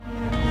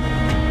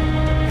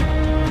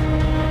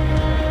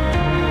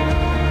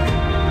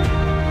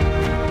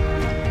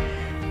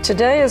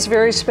Today is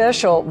very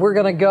special. We're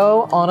going to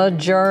go on a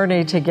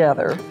journey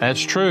together. That's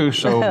true.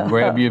 So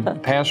grab your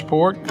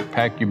passport,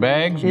 pack your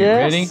bags, get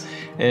ready.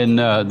 And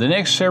the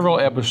next several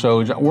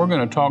episodes, we're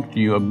going to talk to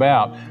you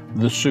about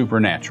the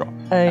supernatural.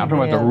 Amen. I'm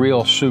talking about the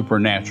real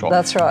supernatural.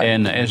 That's right.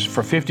 And as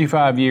for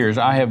 55 years,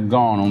 I have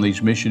gone on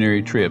these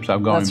missionary trips.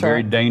 I've gone in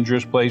very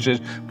dangerous places,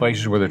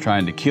 places where they're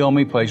trying to kill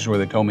me, places where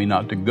they told me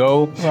not to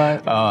go.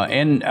 Right.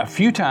 And a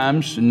few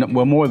times,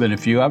 well, more than a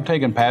few, I've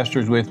taken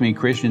pastors with me,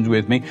 Christians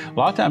with me. A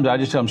lot of times I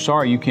just tell them,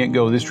 sorry, you can't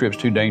go. This trip's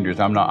too dangerous.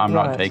 I'm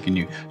not taking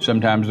you.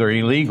 Sometimes they're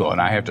illegal and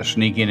I have to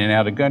sneak in and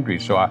out of country.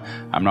 So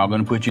I'm not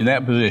going to put you in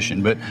that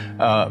position. But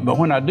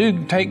when I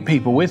do take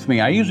people with me,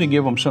 I usually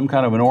give them some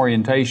kind of an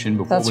orientation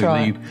before we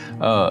leave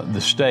the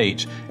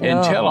States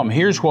and tell them,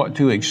 here's what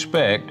to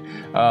expect.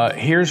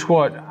 Here's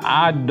what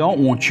I don't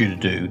want you to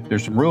do.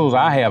 There's some rules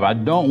I have I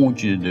don't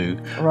want you to do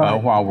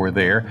while we're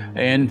there,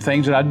 and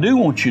things that I do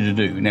want you to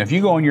do. Now, if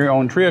you go on your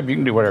own trip, you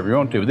can do whatever you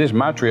want to. But this is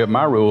my trip,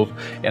 my rules,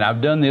 and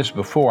I've done this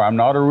before. I'm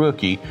not a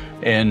rookie,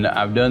 and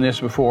I've done this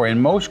before. And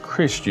most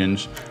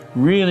Christians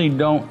really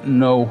don't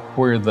know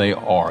where they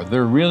are.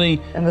 They're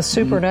really in the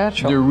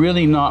supernatural. They're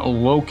really not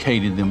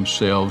located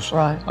themselves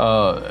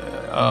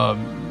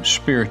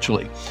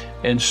spiritually.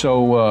 And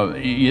so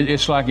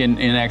it's like in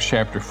Acts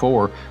chapter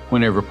 4,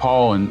 whenever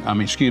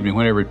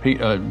whenever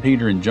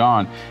Peter and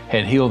John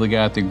had healed the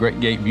guy at the Great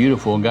Gate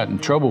Beautiful and got in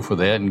trouble for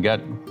that and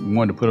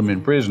wanted to put them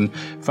in prison.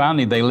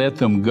 Finally, they let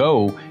them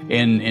go.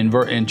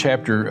 In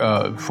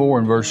chapter 4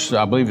 and verse,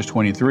 I believe it's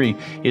 23,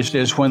 it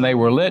says, when they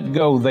were let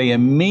go, they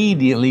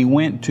immediately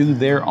went to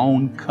their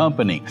own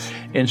company.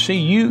 And see,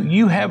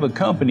 you have a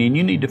company and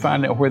you need to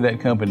find out where that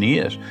company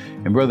is.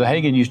 And Brother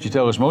Hagin used to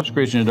tell us most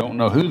Christians don't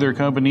know who their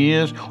company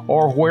is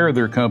or where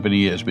their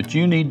company is, but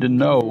you need to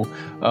know,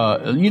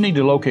 you need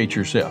to locate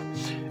yourself.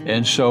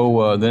 And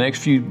so the next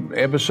few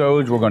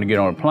episodes, we're going to get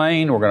on a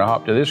plane, we're going to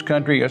hop to this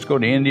country, let's go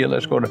to India,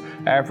 let's go to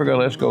Africa,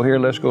 let's go here,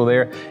 let's go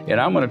there. And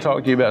I'm going to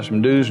talk to you about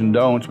some do's and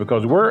don'ts,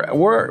 because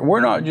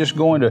we're not just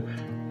going to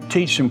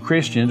teach some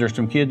Christians or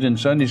some kids in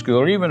Sunday school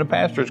or even a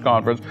pastor's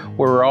conference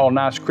where we're all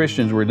nice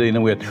Christians we're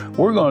dealing with.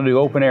 We're going to do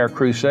open air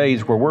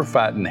crusades where we're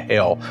fighting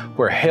hell,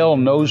 where hell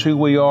knows who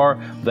we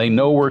are, they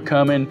know we're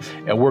coming,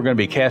 and we're going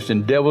to be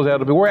casting devils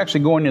out of it. We're actually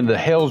going into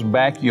hell's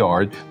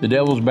backyard, the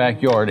devil's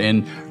backyard,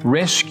 and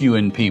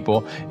rescuing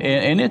people,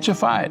 and it's a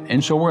fight.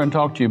 And so we're going to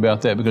talk to you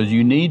about that, because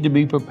you need to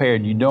be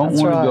prepared. You don't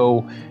want to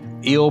go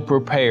ill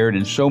prepared,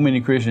 and so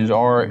many Christians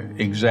are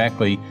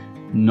exactly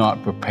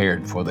not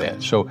prepared for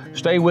that. So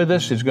stay with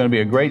us. It's going to be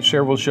a great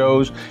several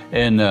shows,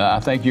 and I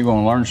think you're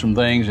going to learn some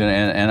things,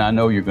 and I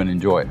know you're going to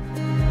enjoy it.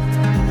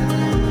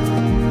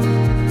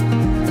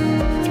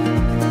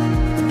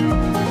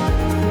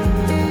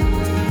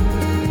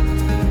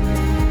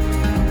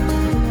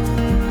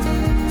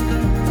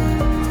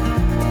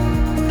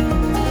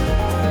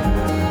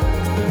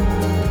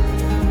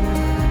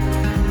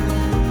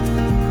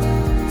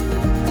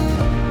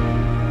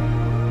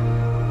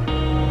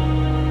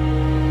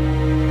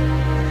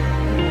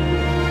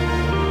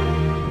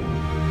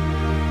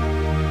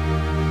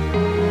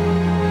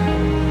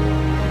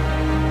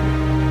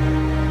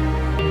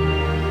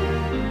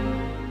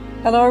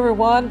 Hello,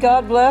 everyone.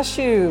 God bless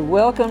you.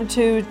 Welcome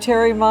to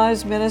Terry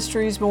Mize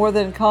Ministries More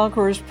Than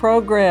Conquerors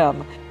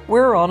program.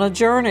 We're on a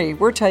journey.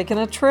 We're taking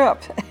a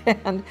trip,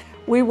 and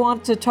we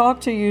want to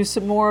talk to you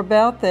some more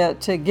about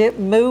that to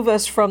move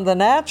us from the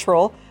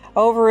natural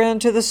over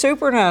into the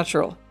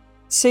supernatural.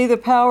 See the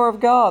power of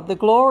God, the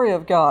glory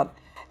of God.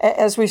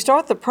 As we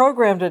start the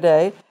program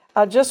today,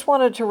 I just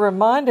wanted to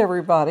remind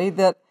everybody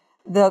that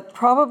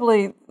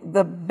probably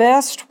the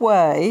best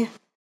way,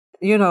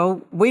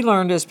 we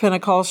learned as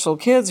Pentecostal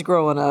kids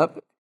growing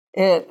up,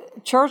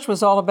 church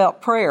was all about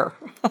prayer.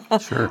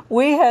 Sure.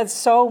 We had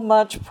so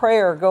much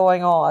prayer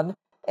going on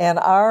in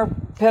our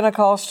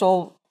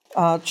Pentecostal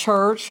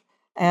church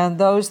and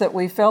those that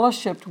we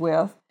fellowshipped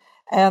with,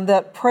 and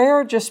that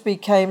prayer just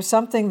became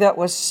something that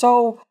was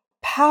so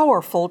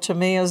powerful to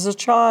me as a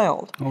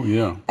child. Oh,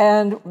 yeah.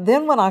 And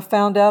then when I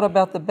found out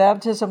about the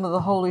baptism of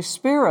the Holy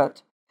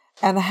Spirit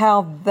and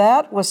how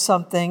that was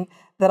something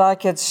that I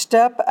could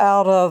step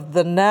out of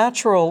the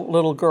natural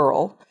little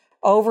girl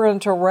over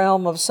into a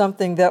realm of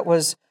something that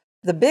was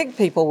the big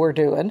people were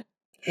doing,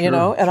 and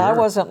I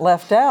wasn't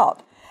left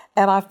out.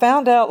 And I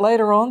found out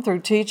later on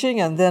through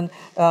teaching and then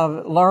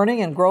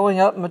learning and growing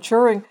up and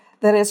maturing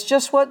that it's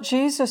just what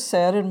Jesus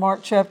said in Mark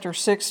chapter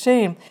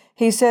 16.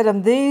 He said,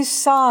 and these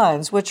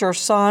signs, which are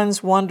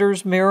signs,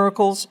 wonders,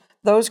 miracles,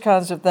 those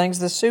kinds of things,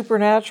 the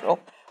supernatural,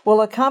 will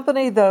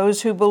accompany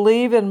those who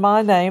believe in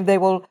my name. They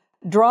will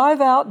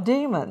drive out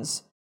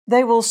demons.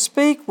 They will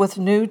speak with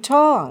new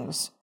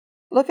tongues.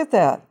 Look at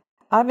that.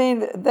 I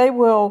mean, they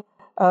will,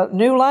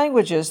 new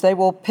languages. They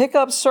will pick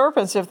up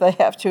serpents if they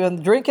have to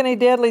and drink any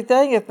deadly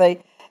thing if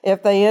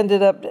they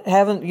ended up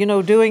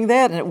doing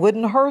that, and it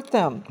wouldn't hurt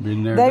them.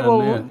 Been there,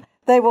 done that.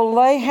 They will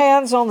lay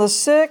hands on the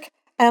sick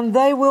and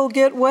they will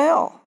get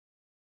well.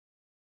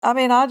 I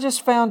mean, I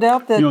just found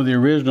out that... the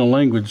original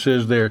language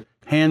says there,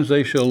 hands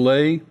they shall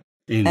lay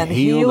and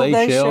heal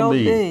they shall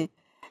be.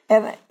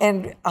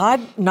 And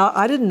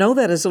I didn't know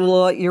that as a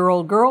little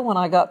 8-year-old girl when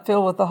I got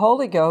filled with the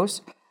Holy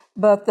Ghost,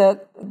 but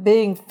that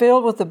being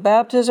filled with the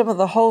baptism of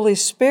the Holy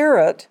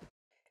Spirit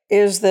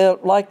is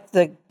like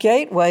the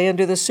gateway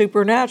into the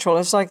supernatural.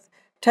 It's like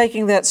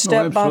taking that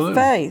step by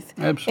faith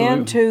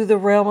into the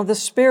realm of the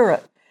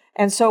Spirit.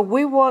 And so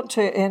we want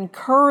to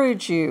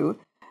encourage you,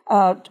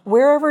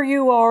 wherever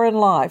you are in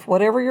life,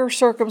 whatever your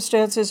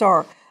circumstances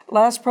are.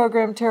 Last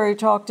program, Terry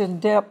talked in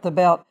depth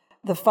about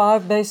the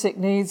 5 basic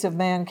needs of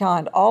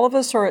mankind. All of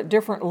us are at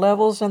different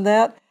levels in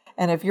that.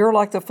 And if you're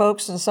like the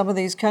folks in some of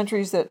these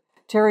countries that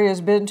Terry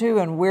has been to,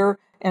 and we're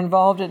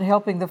involved in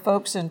helping the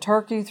folks in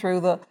Turkey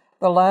through the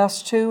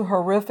last 2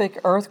 horrific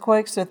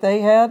earthquakes that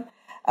they had,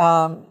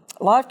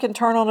 life can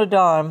turn on a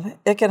dime.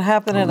 It can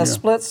happen in a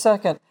split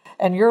second,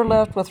 and you're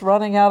left with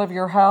running out of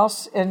your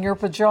house in your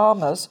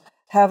pajamas,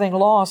 having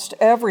lost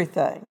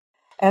everything.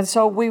 And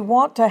so we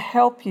want to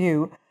help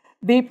you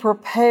be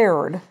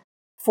prepared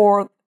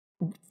for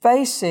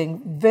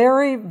facing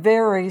very,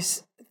 very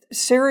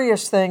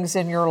serious things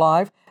in your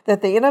life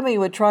that the enemy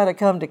would try to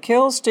come to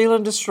kill, steal,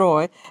 and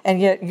destroy,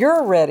 and yet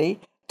you're ready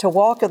to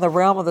walk in the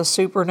realm of the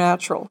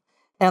supernatural.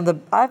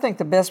 And I think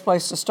the best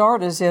place to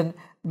start is in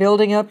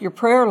building up your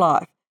prayer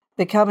life,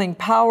 becoming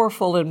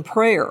powerful in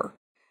prayer,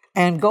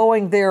 and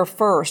going there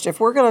first. If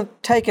we're going to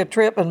take a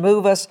trip and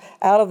move us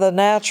out of the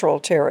natural,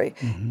 Terry,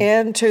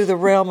 into the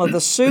realm of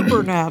the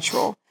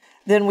supernatural,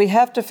 then we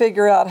have to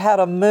figure out how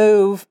to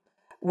move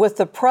with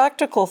the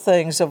practical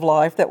things of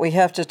life that we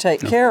have to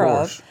take care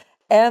of,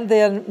 and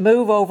then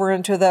move over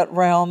into that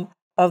realm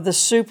of the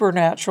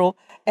supernatural.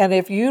 And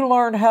if you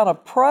learn how to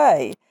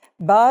pray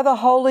by the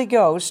Holy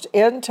Ghost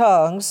in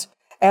tongues,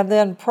 and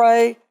then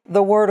pray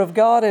the Word of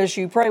God as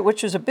you pray,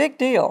 which is a big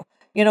deal.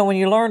 You know, when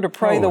you learn to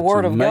pray the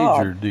Word of God.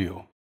 Major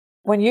deal.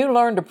 When you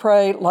learn to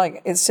pray,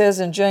 like it says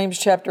in James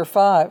chapter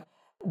 5,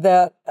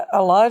 that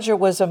Elijah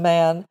was a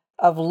man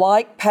of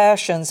like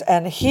passions,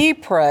 and he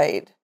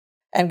prayed,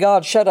 and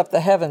God shut up the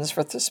heavens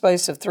for the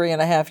space of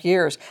 3.5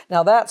 years.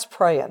 Now that's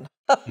praying.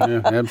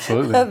 Yeah,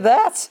 absolutely.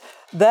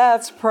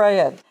 That's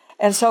praying.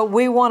 And so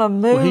we want to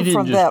move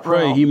from that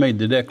pray, realm. He made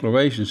the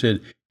declaration,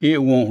 said,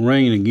 it won't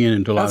rain again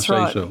until I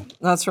say so.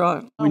 That's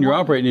right. When you're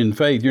operating in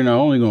faith, you're not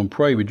only going to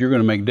pray, but you're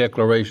going to make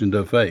declarations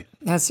of faith.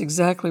 That's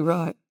exactly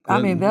right.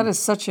 I mean, that is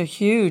such a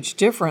huge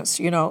difference,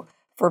 you know,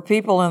 for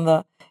people in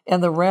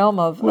the realm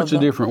of... Well, it's a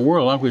different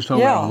world. Like we was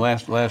talking about in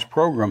the last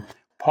program,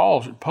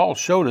 Paul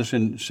showed us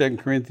in 2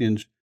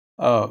 Corinthians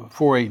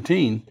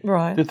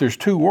 4:18 that there's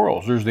 2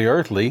 worlds. There's the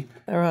earthly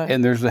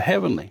and there's the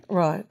heavenly.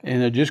 Right.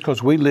 And just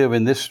because we live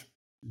in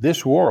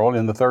this world,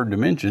 in the 3rd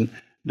dimension,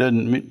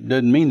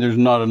 doesn't mean there's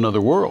not another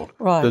world.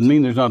 Right. Doesn't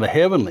mean there's not a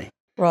heavenly.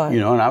 Right.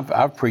 You know, and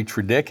I've preached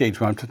for decades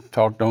when I've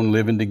talked on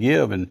living to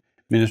give and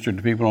ministered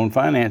to people on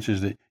finances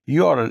that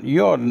you ought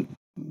to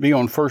be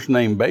on first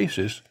name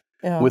basis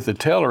with the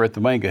teller at the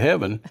Bank of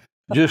Heaven,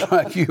 just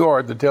like you are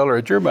at the teller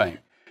at your bank.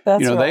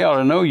 That's they ought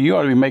to know you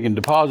ought to be making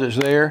deposits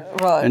there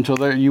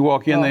until you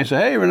walk in. They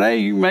say, "Hey, Renee,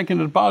 you making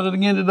a deposit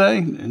again today?"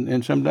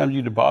 And sometimes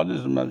you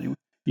deposit, sometimes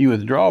you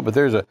withdraw. But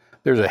there's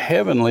a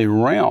heavenly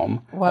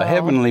realm, a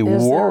heavenly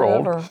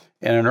world,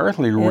 and an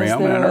earthly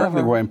realm, and an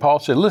earthly world. And Paul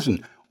said,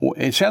 "Listen,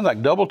 it sounds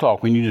like double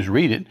talk when you just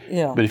read it.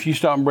 But if you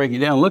stop and break it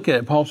down, and look at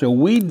it." Paul said,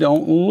 "We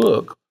don't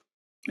look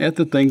at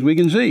the things we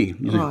can see."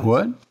 You say,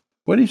 "What?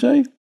 What did he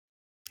say?"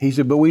 He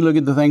said, "But we look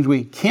at the things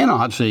we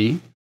cannot see."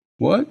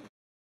 What?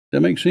 Does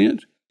that make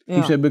sense?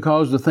 He said,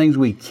 because the things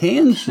we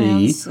can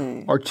see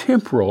are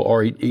temporal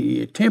or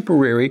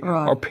temporary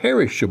or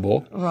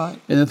perishable. Right.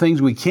 And the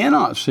things we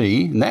cannot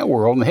see in that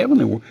world, in the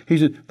heavenly world, he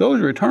said, those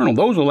are eternal.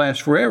 Those will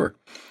last forever.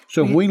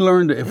 So if we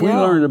learn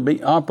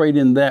to operate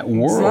in that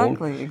world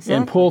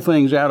and pull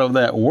things out of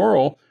that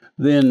world,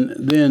 then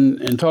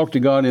and talk to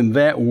God in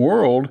that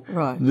world,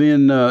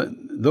 then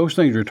those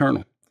things are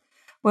eternal.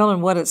 Well,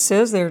 and what it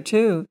says there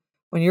too,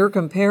 when you're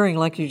comparing,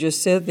 like you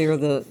just said there,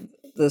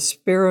 the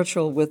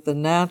spiritual with the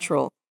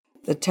natural,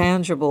 the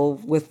tangible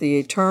with the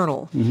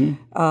eternal.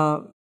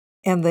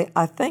 And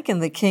I think in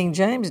the King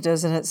James,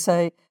 doesn't it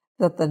say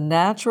that the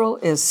natural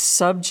is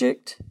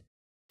subject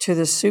to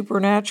the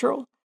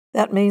supernatural?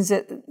 That means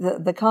that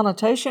the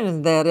connotation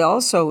in that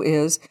also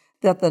is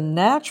that the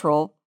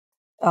natural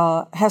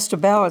has to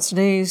bow its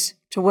knees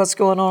to what's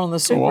going on in the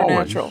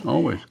supernatural.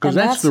 Always. Because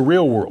that's the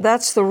real world.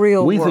 That's the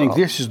real world. We think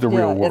this is the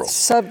real world. It's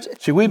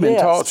subject. See, we've been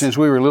taught since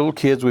we were little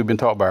kids, we've been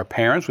taught by our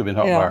parents, we've been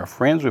taught by our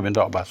friends, we've been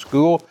taught by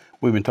school,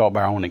 we've been taught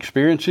by our own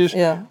experiences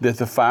that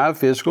the 5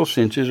 physical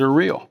senses are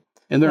real.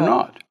 And they're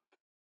not.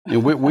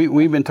 And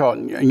we've been taught,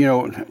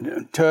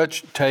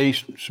 touch,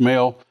 taste,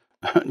 smell,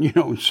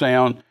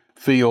 sound,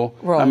 feel.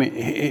 Right. I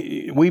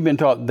mean, we've been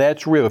taught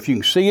that's real. If you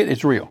can see it,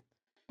 it's real.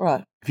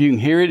 Right. If you can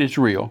hear it, it's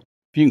real.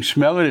 If you can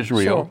smell it, it's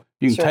real. Sure.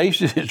 If you can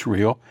taste it, it's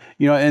real.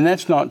 And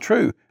that's not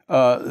true.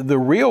 The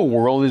real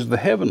world is the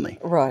heavenly.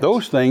 Right.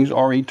 Those things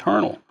are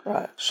eternal.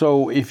 Right.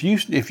 So if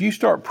you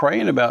start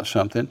praying about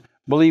something,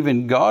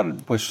 believing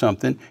God with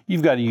something,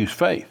 you've got to use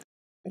faith.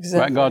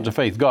 Exactly. Right? God's a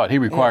faith God. He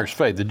requires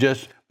faith. The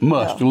just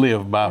must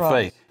live by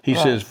faith. He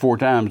says 4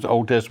 times, the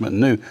Old Testament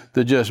and New,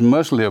 the just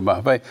must live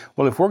by faith.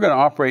 Well, if we're going to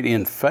operate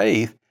in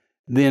faith,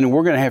 then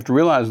we're going to have to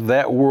realize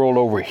that world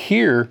over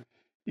here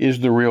is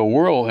the real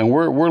world, and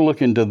we're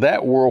looking to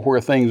that world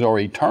where things are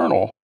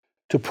eternal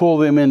to pull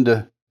them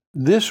into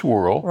this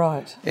world,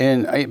 right,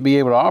 and be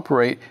able to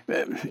operate.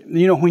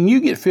 You know, when you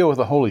get filled with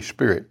the Holy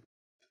Spirit,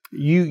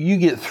 you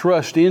get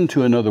thrust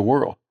into another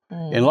world.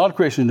 And a lot of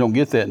Christians don't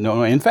get that.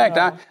 No, in fact,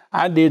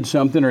 I did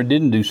something or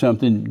didn't do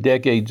something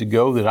decades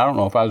ago that I don't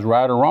know if I was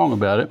right or wrong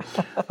about it,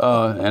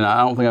 and I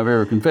don't think I've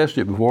ever confessed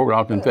it before, but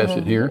I'll confess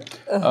it here.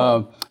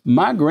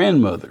 My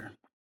grandmother,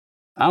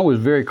 I was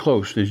very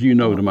close, as you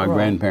know, to my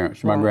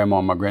grandparents, my grandma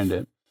and my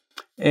granddad.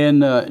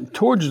 And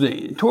towards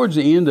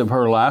the end of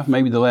her life,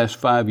 maybe the last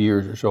 5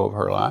 years or so of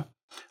her life,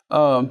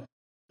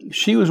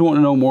 she was wanting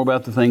to know more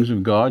about the things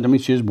of God. I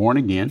mean, she was born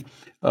again.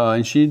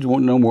 And she'd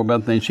want to know more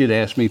about things. She'd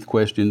ask me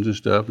questions and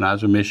stuff, and I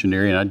was a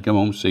missionary, and I'd come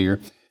home and see her.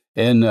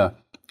 And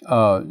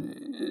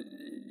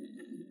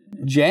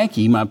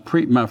Jackie, my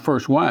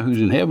first wife,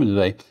 who's in heaven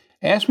today,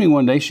 asked me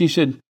one day. She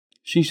said,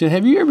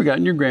 "Have you ever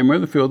gotten your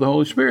grandmother filled with the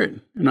Holy Spirit?"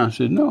 And I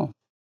said, "No."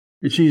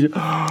 And she said,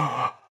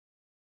 "Oh,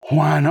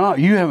 why not?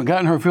 You haven't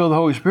gotten her filled with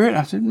the Holy Spirit?"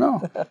 I said,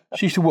 "No."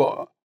 She said,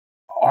 "Well,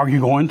 are you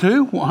going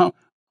to?" Well,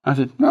 I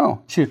said,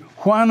 "No." She said,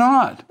 "Why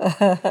not?"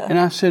 And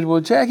I said,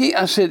 "Well, Jackie,"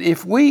 I said,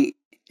 "if we,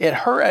 at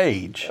her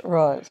age,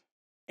 right,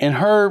 in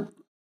her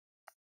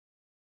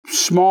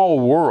small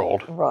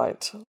world,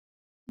 right,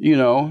 you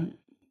know,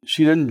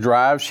 she doesn't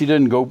drive, she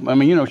doesn't go. I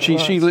mean, you know, she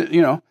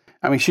you know,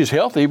 I mean, she's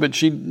healthy, but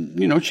she,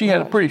 you know, she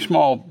had a pretty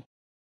small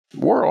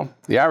world.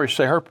 The Irish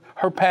say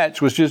her patch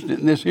was just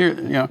in this here,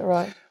 you know."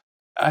 Right.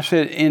 I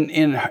said,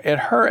 at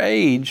her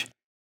age,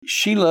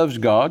 she loves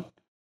God,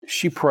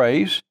 she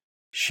prays,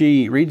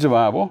 she reads the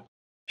Bible,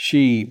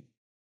 she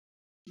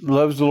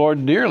loves the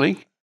Lord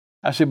dearly.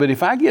 I said, but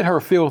if I get her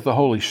filled with the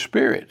Holy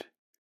Spirit,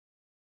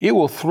 it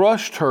will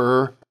thrust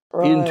her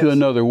into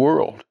another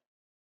world.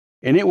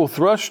 And it will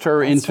thrust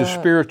her into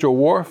spiritual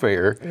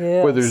warfare,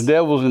 where there's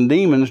devils and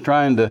demons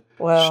trying to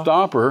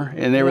stop her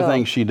in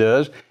everything she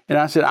does. And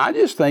I said, I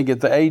just think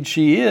at the age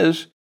she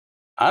is,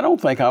 I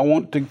don't think I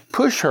want to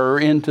push her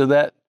into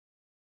that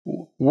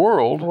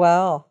world.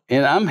 Wow.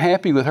 And I'm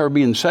happy with her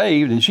being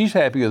saved, and she's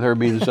happy with her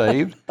being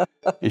saved.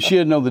 And she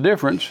doesn't know the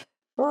difference.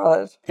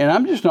 Right. And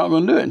I'm just not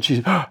going to do it. And she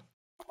said,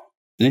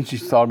 and then she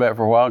thought about it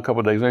for a while. A couple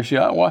of days later, she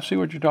said, "Oh, I see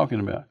what you're talking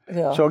about."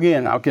 Yeah. So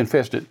again, I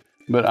confessed it.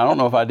 But I don't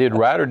know if I did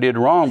right or did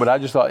wrong, but I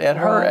just thought at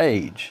her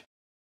age,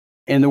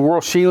 in the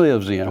world she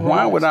lives in,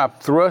 why would I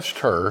thrust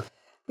her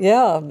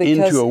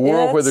into a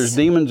world where there's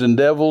demons and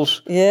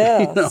devils, you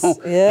know,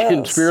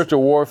 and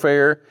spiritual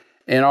warfare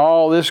and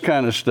all this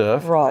kind of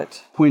stuff,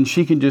 when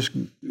she can just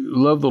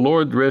love the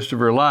Lord the rest of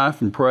her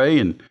life and pray,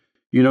 and,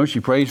 you know,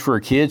 she prays for her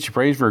kids, she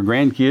prays for her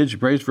grandkids, she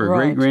prays for her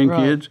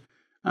great-grandkids.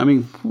 I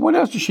mean, what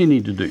else does she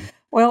need to do?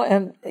 Well,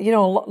 and, you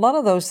know, a lot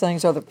of those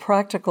things are the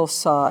practical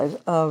side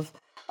of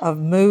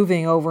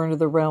moving over into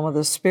the realm of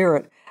the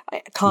Spirit.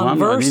 Conversely, well, I'm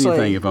not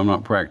anything if I'm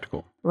not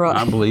practical. Right.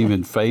 I believe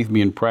in faith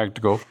being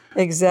practical.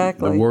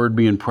 Exactly. The Word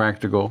being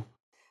practical.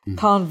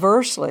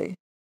 Conversely,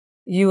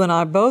 you and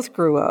I both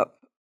grew up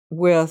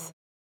with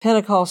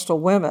Pentecostal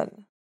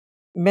women,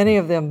 many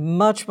of them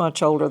much,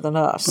 much older than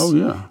us. Oh,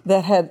 yeah.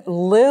 That had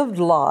lived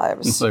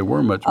lives. They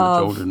were much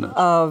older than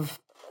us.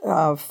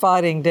 Of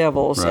fighting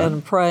devils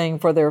and praying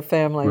for their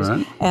families.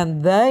 Right.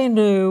 And they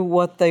knew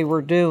what they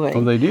were doing.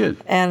 Oh, they did.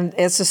 And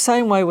it's the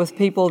same way with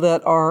people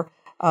that are,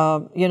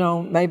 you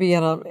know, maybe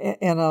in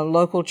a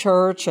local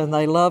church, and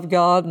they love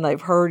God, and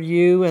they've heard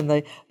you, and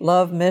they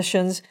love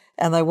missions,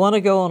 and they want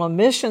to go on a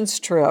missions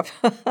trip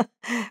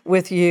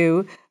with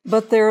you,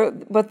 but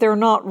they're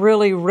not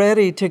really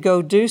ready to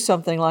go do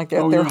something like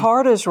that. Their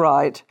heart is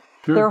right.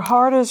 Sure. Their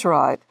heart is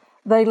right.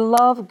 They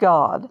love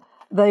God.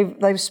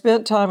 They've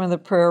spent time in the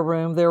prayer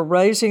room. They're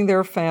raising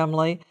their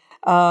family.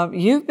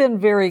 You've been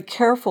very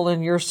careful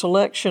in your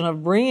selection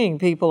of bringing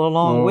people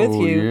along with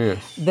you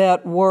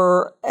that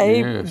were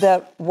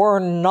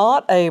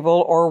not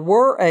able or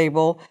were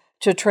able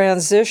to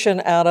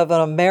transition out of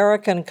an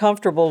American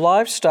comfortable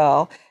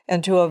lifestyle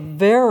into a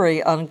very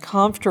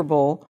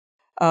uncomfortable,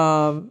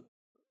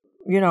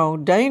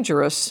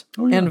 dangerous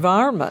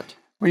environment.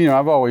 Well, you know,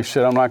 I've always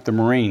said I'm like the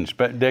Marines.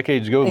 But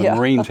decades ago, the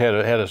Marines had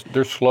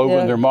their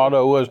slogan, their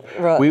motto was,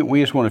 "We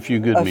just want a few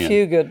good men." A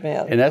few good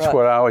men, and that's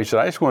what I always said.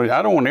 I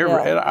don't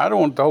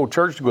want the whole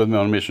church to go with me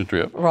on a mission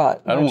trip. Right.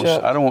 I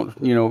don't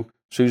want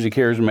Susie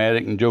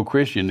Charismatic and Joe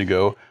Christian to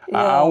go.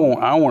 I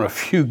want a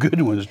few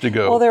good ones to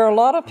go. Well, there are a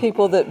lot of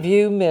people that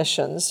view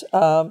missions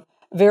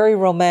very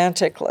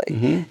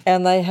romantically,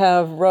 and they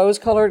have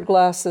rose-colored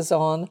glasses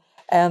on,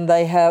 and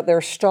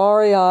they're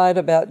starry-eyed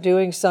about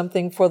doing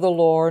something for the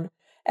Lord.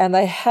 And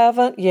they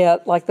haven't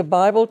yet, like the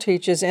Bible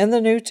teaches in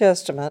the New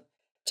Testament,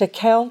 to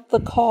count the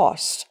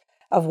cost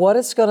of what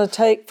it's going to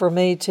take for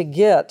me to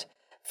get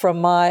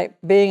from my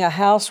being a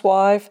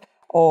housewife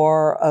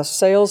or a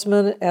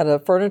salesman at a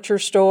furniture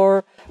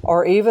store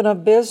or even a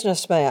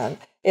businessman.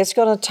 It's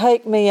going to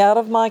take me out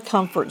of my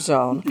comfort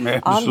zone.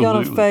 Absolutely. I'm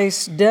going to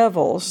face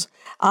devils.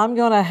 I'm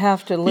going to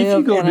have to live. If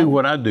you go in do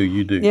what I do,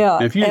 you do.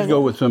 Yeah, If you just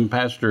go with some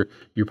pastor,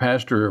 your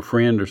pastor or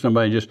friend or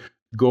somebody, just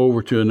go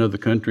over to another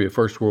country, a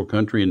first world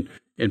country,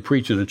 and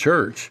preach in a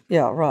church.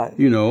 Yeah, right.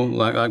 You know,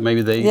 like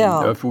maybe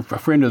a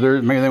friend of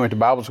theirs, maybe they went to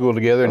Bible school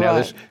together, and now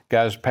this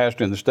guy's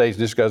pastor in the States,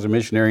 and this guy's a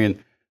missionary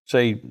in,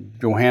 say,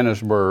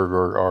 Johannesburg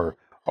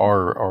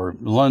or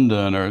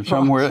London or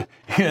somewhere,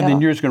 and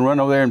then you're just going to run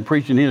over there and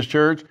preach in his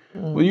church.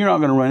 Well, you're not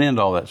going to run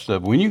into all that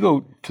stuff. When you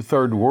go to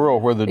third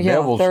world where the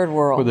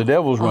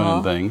devil's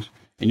running things,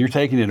 and you're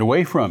taking it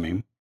away from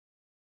him,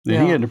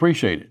 then he doesn't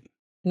appreciate it.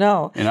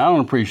 No. And I don't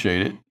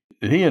appreciate it.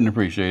 And he doesn't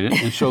appreciate it.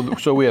 And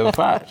so we have a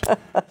fight.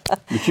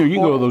 But you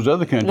go to those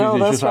other countries,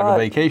 it's just like a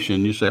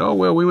vacation. You say, oh,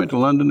 well, we went to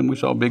London and we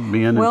saw Big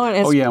Ben.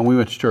 And we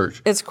went to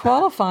church. It's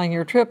qualifying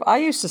your trip. I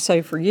used to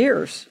say for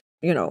years,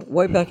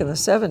 way back in the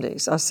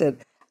 70s, I said,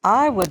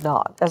 I would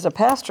not, as a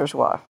pastor's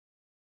wife,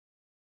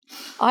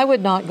 I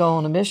would not go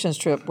on a missions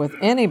trip with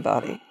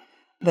anybody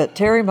but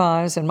Terry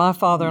Mize and my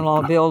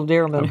father-in-law, Bill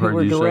Dearman, who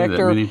were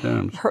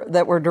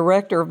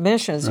director of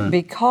missions,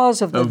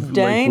 because of the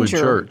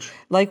danger.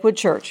 Lakewood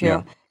Church,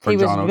 yeah. He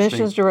was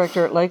missions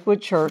director at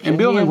Lakewood Church. And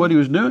Bill knew what he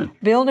was doing.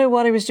 Bill knew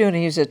what he was doing.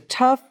 He was a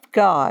tough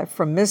guy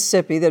from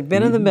Mississippi that had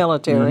been in the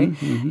military.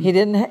 He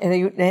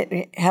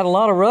he had a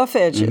lot of rough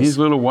edges. And his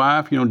little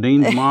wife,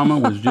 Dean's mama,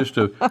 was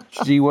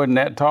she wasn't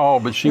that tall,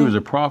 but she was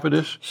a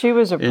prophetess. She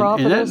was a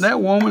prophetess. And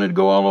that woman would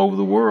go all over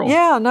the world.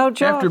 Yeah, no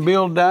joke. After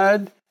Bill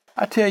died,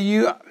 I tell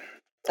you,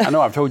 I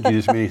know I've told you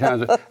this many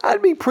times,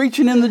 I'd be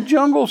preaching in the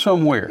jungle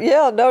somewhere.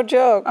 Yeah, no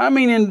joke. I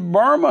mean, in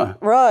Burma.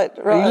 Right.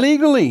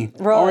 Illegally.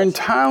 Right. Or in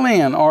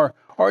Thailand, or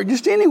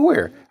just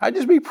anywhere. I'd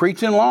just be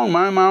preaching along,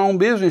 minding my own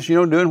business,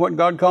 doing what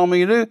God called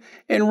me to do.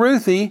 And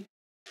Ruthie,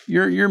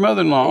 your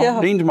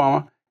mother-in-law, Dean's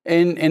mama,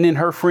 and then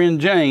her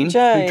friend Jane,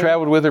 who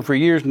traveled with her for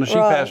years until she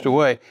passed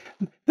away,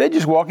 they'd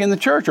just walk in the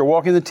church or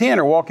walk in the tent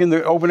or walk in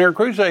the open-air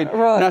crusade.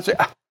 Right. And I'd say,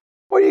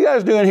 what are you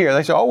guys doing here?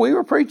 They said, we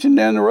were preaching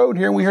down the road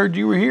here, and we heard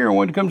you were here and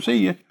wanted to come see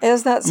you.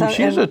 Isn't that something?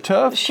 She's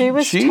tough. She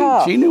was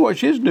tough. She knew what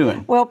she was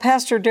doing. Well,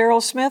 Pastor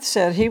Darrell Smith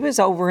said he was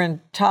over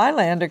in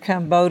Thailand or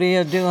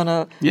Cambodia doing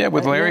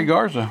with Larry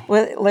Garza.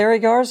 With Larry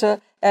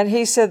Garza. And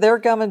he said they're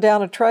coming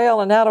down a trail,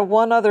 and out of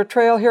one other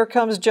trail, here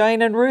comes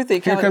Jane and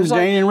Ruthie. Here comes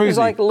Jane and Ruthie. It was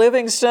like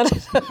Livingston,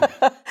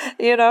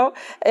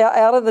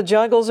 out in the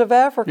jungles of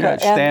Africa. Yeah,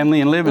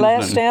 Stanley and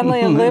Livingston. Stanley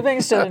and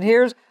Livingston. And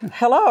here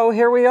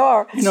we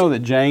are. You know that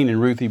Jane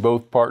and Ruthie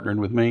both partnered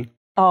with me?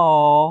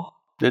 Oh.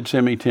 They'd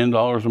send me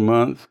 $10 a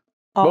month.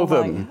 Both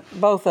of them.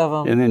 Both of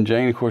them. And then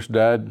Jane, of course,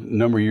 died a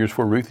number of years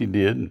before Ruthie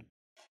did.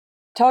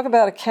 Talk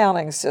about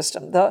accounting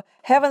system. The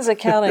heaven's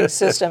accounting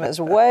system is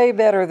way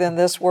better than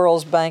this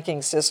world's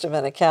banking system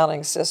and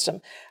accounting system.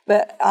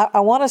 But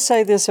I want to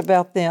say this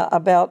about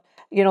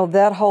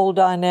that whole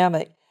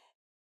dynamic.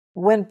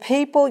 When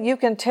people, you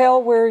can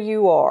tell where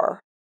you are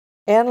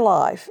in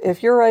life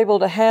if you're able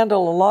to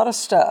handle a lot of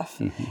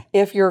stuff,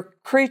 if your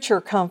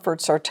creature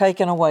comforts are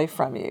taken away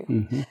from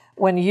you.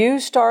 When you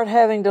start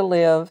having to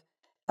live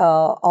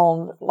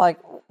on, like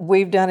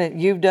we've done it,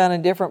 you've done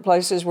in different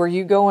places, where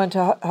you go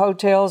into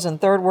hotels in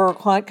third world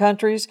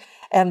countries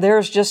and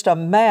there's just a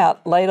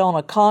mat laid on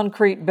a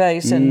concrete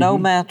base and no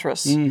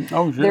mattress.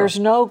 Oh, sure. There's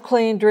no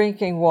clean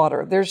drinking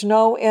water. There's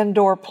no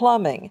indoor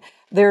plumbing.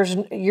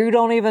 You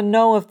don't even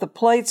know if the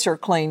plates are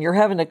clean. You're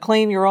having to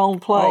clean your own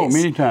place. Oh,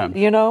 many times.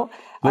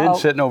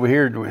 Lynn's sitting over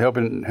here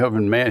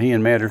helping Matt. He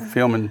and Matt are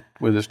filming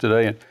with us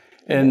today.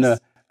 And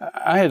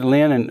I had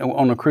Lynn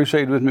on a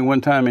crusade with me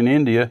one time in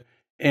India.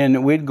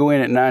 And we'd go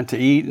in at night to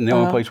eat, and the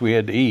only place we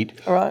had to eat.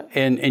 Right.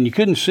 And you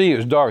couldn't see, it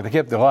was dark. They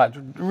kept the lights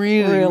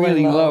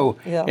really low.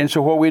 Yeah. And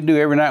so what we'd do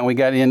every night when we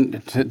got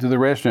in to the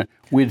restaurant,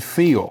 we'd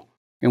feel.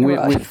 And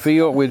we'd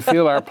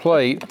feel our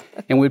plate,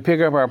 and we'd pick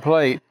up our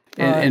plate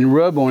and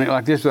rub on it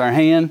like this with our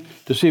hand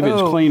to see if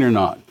it's clean or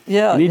not.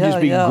 Yeah, and it'd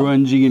just be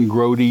grungy and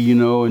grody,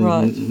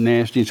 and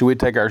nasty. So we'd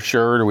take our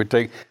shirt or we'd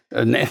take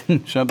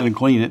something and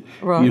clean it,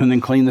 and then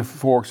clean the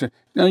forks.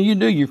 No, you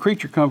do. Your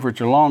creature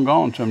comforts are long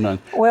gone sometimes.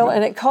 Well,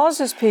 and it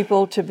causes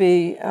people to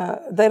be,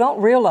 they don't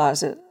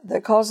realize it.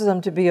 That causes them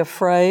to be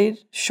afraid,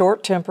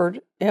 short-tempered,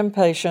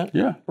 impatient,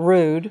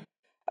 rude.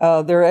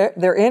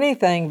 They're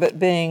anything but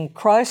being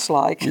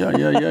Christ-like.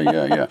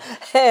 Yeah.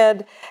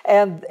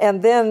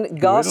 And then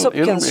gossip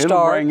can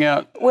start. Bring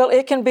out. Well,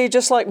 it can be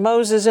just like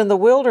Moses in the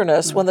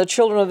wilderness when the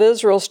children of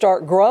Israel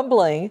start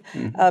grumbling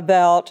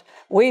about,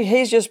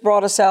 he's just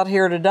brought us out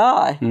here to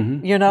die,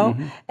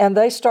 and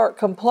they start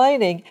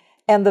complaining.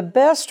 And the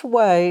best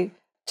way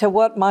to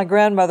what my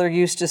grandmother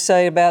used to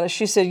say about it,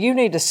 she said, you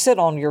need to sit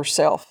on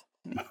yourself.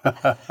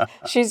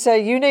 She'd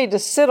say, you need to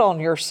sit on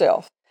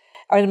yourself.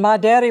 And my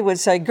daddy would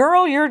say,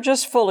 girl, you're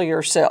just full of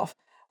yourself.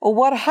 Well,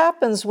 what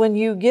happens when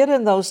you get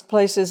in those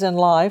places in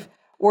life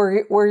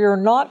where you're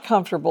not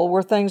comfortable,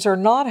 where things are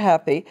not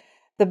happy?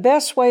 The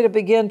best way to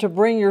begin to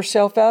bring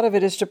yourself out of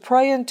it is to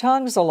pray in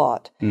tongues a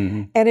lot.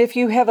 And if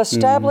you have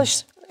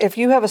established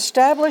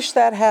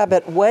that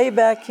habit way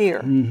back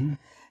here,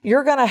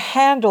 you're going to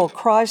handle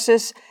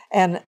crisis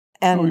and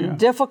and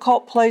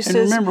difficult places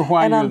and remember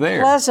why and you're there.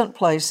 unpleasant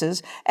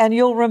places, and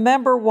you'll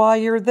remember why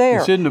you're there.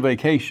 This isn't a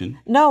vacation.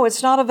 No,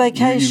 it's not a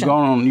vacation.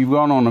 You've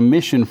gone on a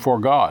mission for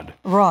God.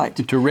 Right.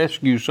 To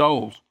rescue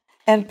souls.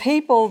 And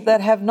people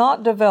that have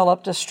not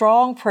developed a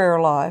strong prayer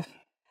life,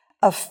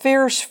 a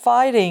fierce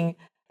fighting,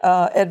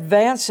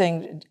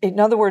 advancing, in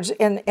other words,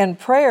 in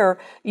prayer,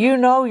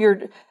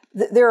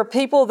 there are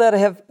people that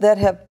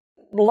have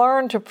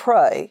learned to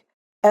pray,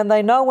 and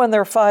they know when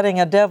they're fighting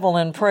a devil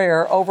in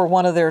prayer over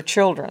one of their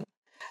children.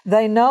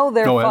 They know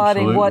they're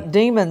fighting absolutely. what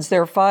demons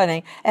they're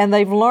fighting, and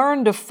they've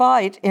learned to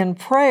fight in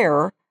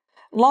prayer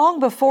long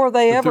before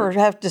they ever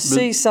have to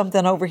see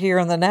something over here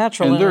in the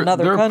natural in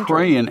another country. They're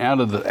praying out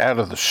of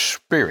the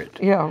Spirit.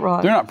 Yeah,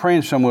 right. They're not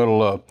praying some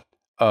little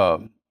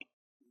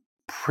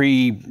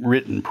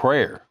pre-written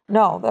prayer.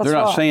 No, that's right. They're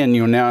not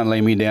saying, now and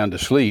lay me down to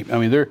sleep. I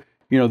mean, they're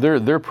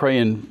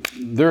praying.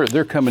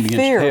 They're coming against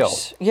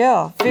fierce. hell.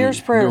 Yeah,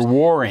 fierce prayers. They're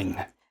warring.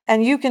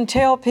 And you can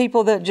tell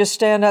people that just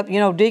stand up,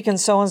 Deacon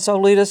so-and-so,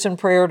 lead us in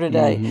prayer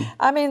today. Mm-hmm.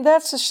 I mean,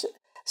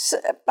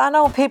 I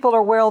know people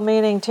are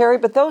well-meaning, Terry,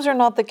 but those are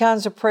not the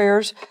kinds of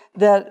prayers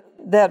that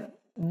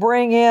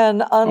bring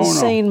in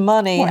unseen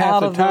money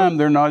out of the time.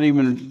 They're not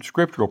even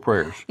scriptural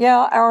prayers.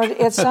 Yeah, or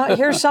it's not,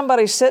 here's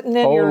somebody sitting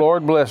in your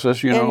Lord bless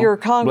us, in your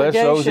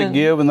congregation. Bless those that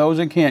give and those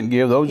that can't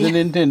give, those that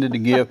intended to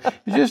give.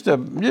 It's just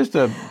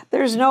a.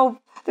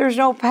 There's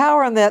no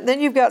power in that. Then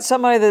you've got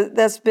somebody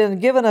that's been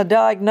given a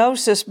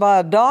diagnosis by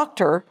a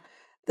doctor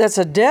that's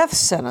a death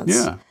sentence.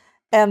 Yeah.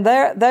 And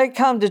they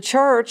come to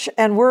church,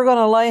 and we're going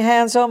to lay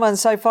hands on them and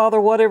say, Father,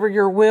 whatever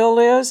your will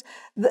is.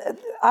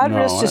 I'd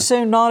just as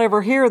soon not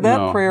ever hear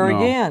that prayer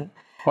again.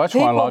 Well, that's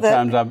why a lot of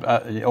times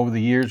over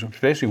the years,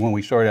 especially when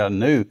we started out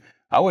new,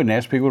 I wouldn't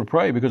ask people to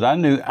pray because I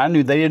knew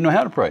they didn't know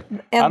how to pray.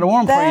 I don't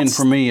want them praying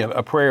for me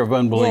a prayer of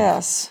unbelief.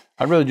 Yes.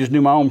 I'd rather just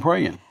do my own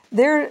praying.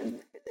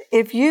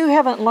 If you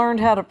haven't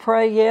learned how to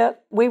pray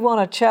yet, we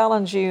want to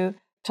challenge you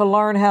to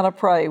learn how to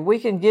pray. We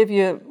can give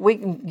you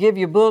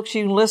books.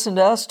 You can listen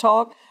to us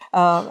talk.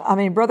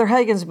 Brother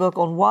Hagin's book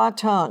on why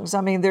tongues.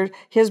 There's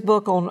his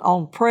book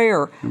on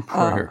prayer.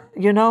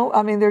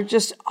 There's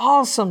just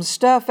awesome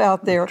stuff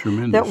out there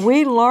that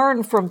we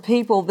learn from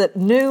people that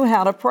knew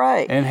how to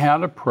pray. And how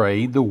to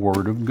pray the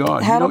Word of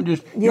God.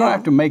 You don't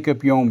have to make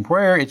up your own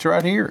prayer. It's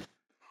right here.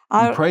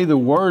 You pray the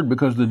Word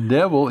because the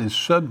devil is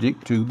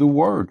subject to the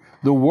Word.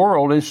 The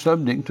world is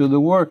subject to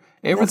the Word.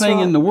 Everything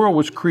in the world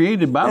was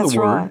created by the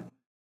Word.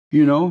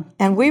 Right.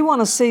 And we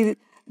want to see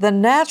the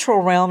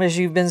natural realm, as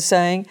you've been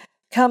saying,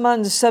 come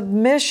under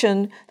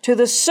submission to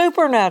the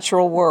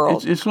supernatural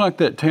world. It's like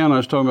that town I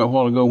was talking about a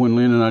while ago when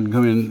Lynn and I'd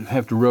come in and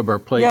have to rub our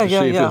plate to see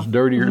if it's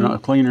dirty or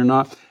not, clean or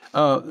not.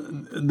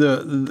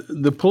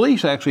 The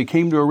police actually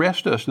came to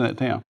arrest us in that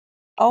town.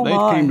 Oh,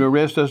 they came to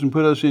arrest us and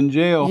put us in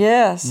jail.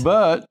 Yes.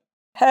 But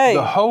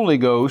the Holy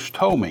Ghost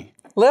told me.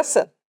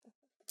 Listen.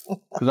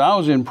 Because I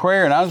was in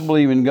prayer and I was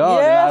believing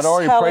God, and I'd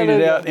already prayed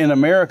it out in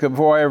America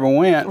before I ever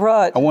went.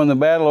 Right. I won the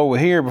battle over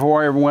here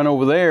before I ever went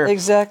over there.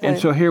 Exactly. And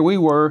so here we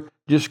were,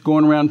 just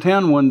going around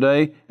town one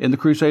day, and the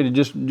crusade had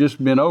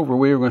just been over.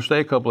 We were going to stay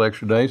a couple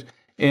extra days.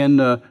 And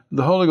the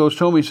Holy Ghost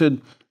told me, he said,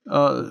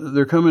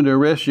 they're coming to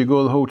arrest you, go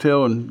to the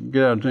hotel and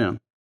get out of town.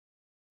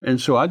 And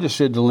so I just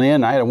said to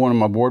Lynn, I had one of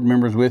my board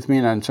members with me,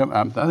 and I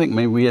think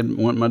maybe we had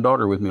my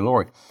daughter with me,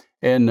 Lori.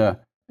 And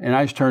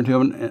I just turned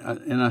to him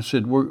and I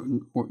said, we're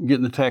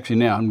getting the taxi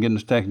now. I'm getting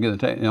the taxi,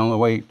 and on the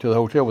way to the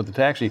hotel with the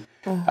taxi.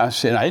 I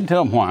said, I didn't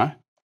tell him why.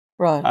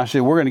 Right. I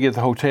said, we're going to get to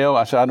the hotel.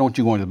 I said, I don't want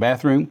you going to the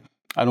bathroom.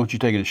 I don't want you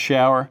taking a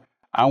shower.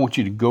 I want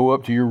you to go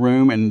up to your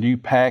room and you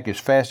pack as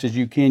fast as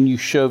you can. You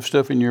shove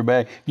stuff in your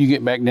bag. You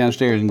get back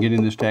downstairs and get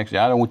in this taxi.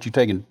 I don't want you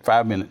taking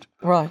 5 minutes.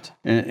 Right.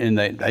 And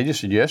they just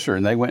said, yes, sir.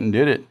 And they went and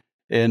did it.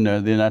 And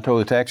then I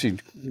told the taxi,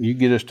 you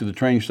get us to the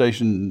train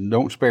station,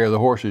 don't spare the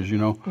horses,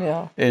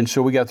 Yeah. And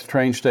so we got to the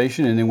train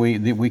station, and then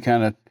we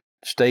kind of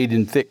stayed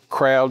in thick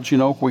crowds,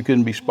 we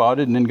couldn't be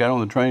spotted, and then got on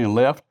the train and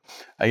left.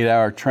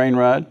 8-hour train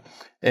ride.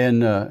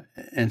 And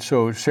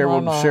so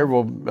several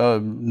the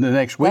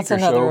next week or so.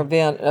 That's another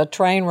event, a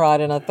train ride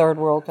in a third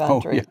world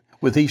country. Oh, yeah,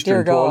 with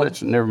Eastern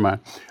toilets, never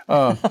mind.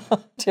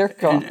 Dear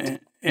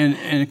God. And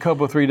a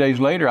couple of 3 days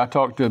later, I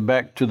talked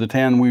back to the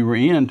town we were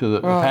in, to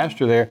the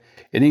pastor there,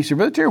 and he said,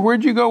 Brother Terry,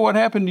 where'd you go? What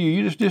happened to you?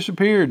 You just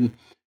disappeared.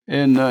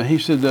 And he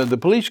said, the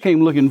police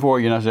came looking for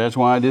you. And I said, that's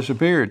why I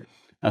disappeared.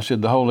 I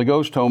said, the Holy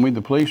Ghost told me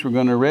the police were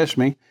going to arrest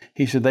me.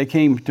 He said, they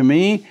came to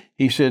me.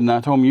 He said, and I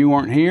told them you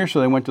weren't here,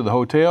 so they went to the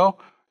hotel.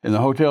 And the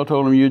hotel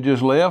told them you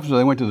just left, so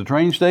they went to the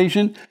train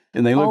station,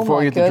 and they looked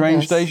for you at the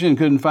train station and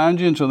couldn't find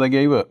you, and so they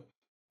gave up.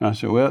 I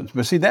said, well,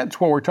 but see, that's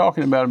what we're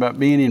talking about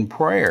being in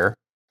prayer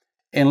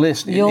and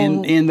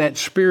listening in that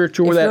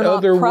spiritual, that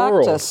other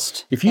world.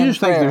 If you just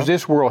think there's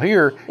this world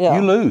here, you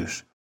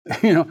lose.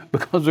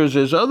 Because there's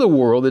this other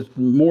world that's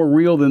more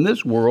real than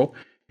this world,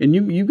 and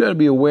you've got to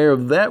be aware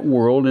of that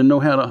world and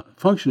know how to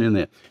function in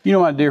that.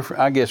 My dear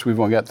friend, I guess we've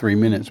only got 3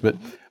 minutes, but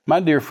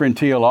my dear friend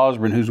T.L.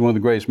 Osborne, who's one of the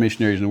greatest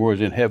missionaries in the world,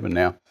 is in heaven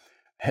now,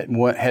 had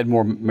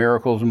more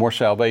miracles and more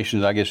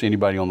salvations, I guess,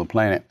 anybody on the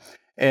planet.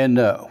 And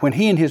when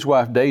he and his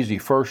wife Daisy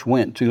first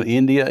went to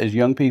India as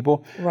young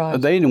people, Right.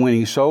 they didn't win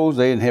any souls,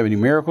 they didn't have any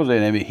miracles, they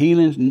didn't have any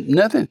healings,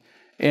 nothing.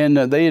 And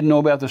they didn't know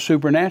about the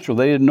supernatural.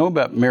 They didn't know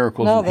about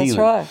miracles and healing.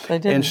 No, that's right. They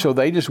didn't. And so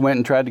they just went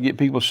and tried to get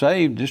people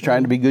saved, just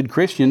trying to be good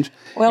Christians.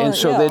 Well, and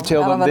so yeah, they'd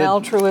tell out them, of an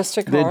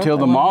altruistic they'd heart, tell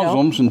they the want to help.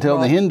 Muslims and tell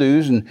the Right.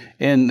 Hindus,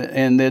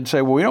 and they'd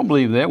say, well, we don't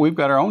believe that. We've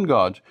got our own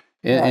gods.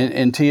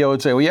 And T.O.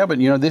 would say, well, yeah, but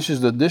this is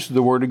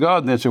the word of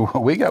God. And they'd say,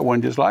 well, we got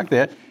one just like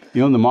that.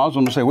 And the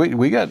Muslims would say,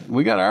 we got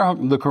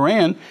the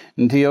Quran.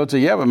 And T.O. would say,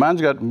 yeah, but mine's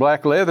got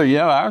black leather.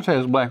 Yeah, ours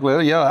has black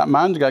leather. Yeah,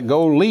 mine's got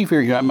gold leaf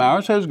here. Yeah,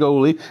 ours has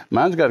gold leaf.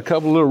 Mine's got a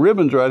couple of little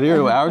ribbons right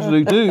here. Ours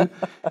do too.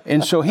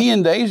 And so he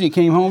and Daisy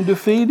came home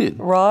defeated.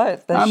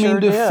 Right. They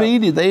sure did.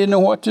 Defeated. They didn't know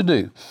what to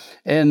do.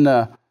 And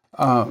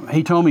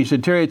he told me, he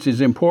said, Terry, it's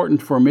as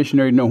important for a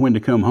missionary to know when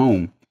to come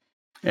home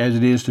as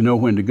it is to know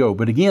when to go.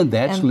 But again,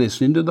 that's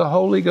listening to the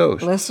Holy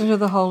Ghost. Listen to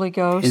the Holy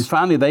Ghost. And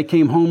finally, they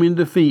came home in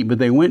defeat, but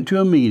they went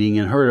to a meeting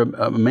and heard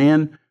a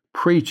man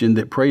preaching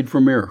that prayed for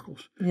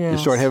miracles. Yes. And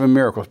started having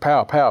miracles.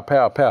 Pow, pow,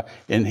 pow, pow.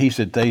 And he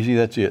said, Daisy,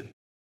 that's it.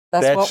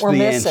 That's what we're the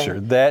missing. answer.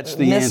 That's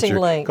the Missing answer.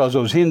 link. Because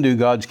those Hindu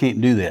gods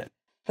can't do that.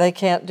 They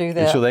can't do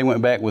that. And so they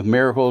went back with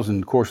miracles,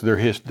 and of course, the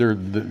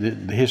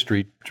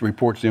history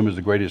reports them as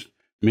the greatest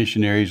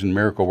missionaries and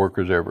miracle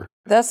workers ever.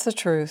 That's the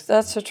truth.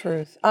 That's the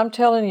truth. I'm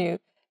telling you,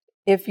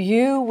 if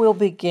you will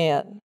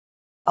begin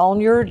on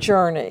your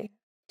journey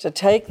to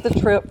take the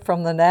trip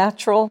from the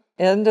natural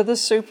into the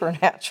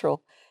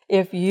supernatural,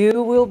 if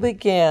you will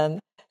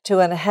begin to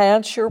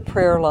enhance your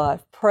prayer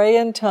life, pray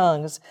in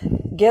tongues,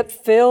 get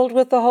filled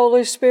with the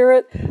Holy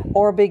Spirit,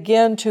 or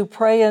begin to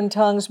pray in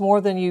tongues more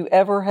than you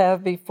ever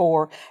have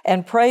before,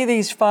 and pray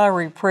these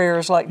fiery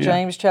prayers like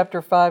James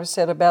chapter 5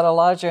 said about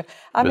Elijah.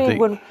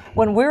 When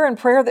we're in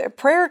prayer,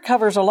 prayer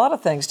covers a lot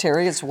of things,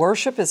 Terry. It's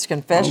worship, it's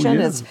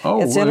confession, it's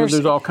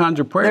there's all kinds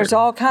of prayer. There's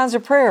all kinds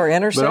of prayer,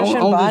 intercession,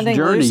 but on binding, this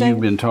journey loosing.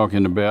 you've been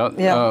talking about,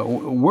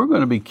 we're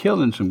going to be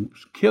killing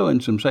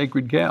some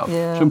sacred cows,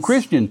 some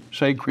Christian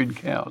sacred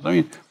cows. I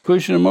mean,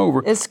 pushing them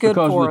over. It's good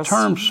because for the us.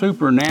 term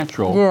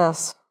supernatural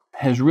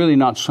has really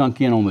not sunk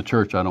in on the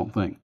church, I don't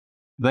think.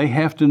 They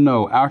have to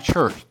know, our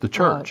church, the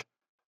church,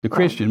 the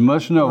Christian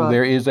must know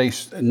there is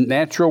a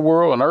natural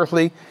world, an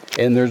earthly,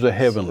 and there's a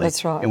heavenly.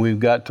 That's right. And we've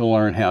got to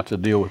learn how to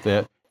deal with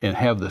that and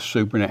have the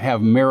supernatural,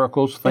 have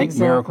miracles, think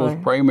miracles,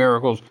 pray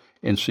miracles,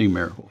 and see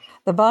miracles.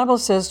 The Bible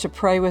says to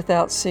pray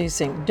without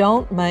ceasing.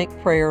 Don't make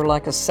prayer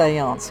like a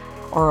seance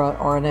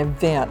or an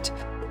event.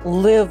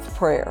 Live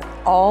prayer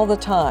all the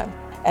time.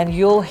 And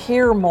you'll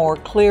hear more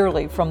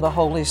clearly from the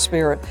Holy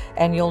Spirit,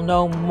 and you'll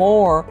know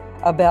more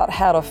about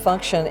how to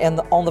function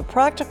on the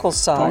practical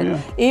side,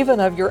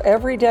 even of your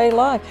everyday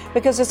life,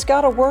 because it's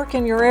got to work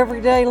in your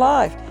everyday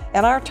life.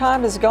 And our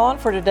time is gone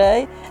for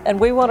today, and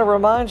we want to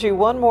remind you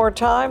one more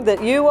time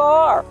that you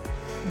are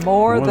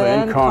more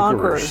than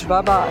conquerors.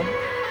 Bye-bye.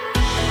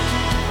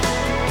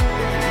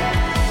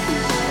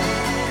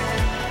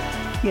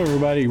 Hello,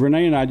 everybody.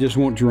 Renee and I just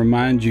want to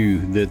remind you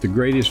that the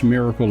greatest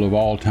miracle of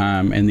all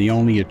time and the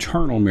only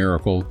eternal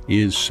miracle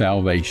is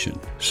salvation.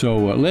 So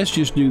let's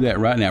just do that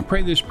right now.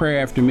 Pray this prayer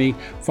after me.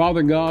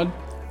 Father God,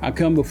 I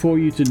come before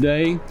you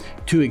today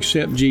to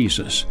accept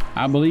Jesus.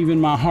 I believe in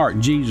my heart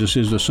Jesus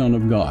is the Son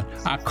of God.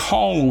 I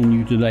call on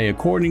you today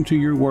according to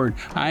your word.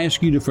 I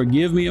ask you to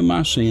forgive me of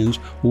my sins,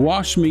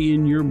 wash me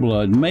in your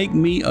blood, make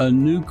me a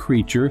new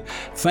creature.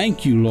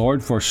 Thank you,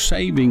 Lord, for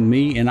saving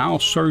me, and I'll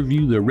serve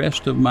you the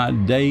rest of my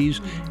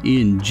days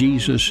in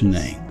Jesus'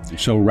 name.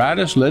 So write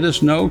us, let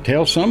us know,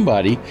 tell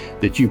somebody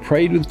that you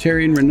prayed with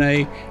Terry and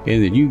Renee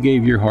and that you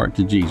gave your heart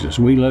to Jesus.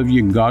 We love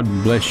you. God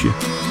bless you.